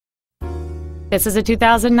This is a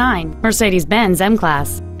 2009 Mercedes-Benz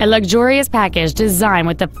M-Class, a luxurious package designed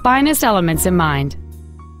with the finest elements in mind.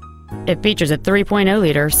 It features a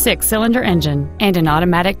 3.0-liter six-cylinder engine and an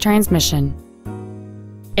automatic transmission.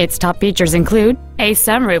 Its top features include a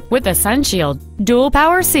sunroof with a sunshield, dual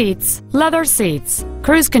power seats, leather seats,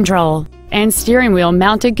 cruise control, and steering wheel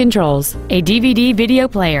mounted controls, a DVD video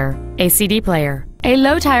player, a CD player, a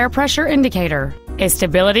low tire pressure indicator, a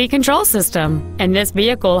stability control system, and this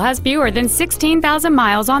vehicle has fewer than 16,000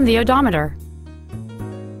 miles on the odometer.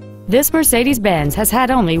 This Mercedes-Benz has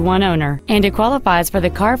had only one owner, and it qualifies for the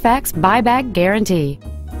Carfax buyback guarantee.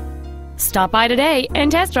 Stop by today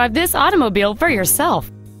and test drive this automobile for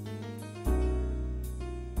yourself.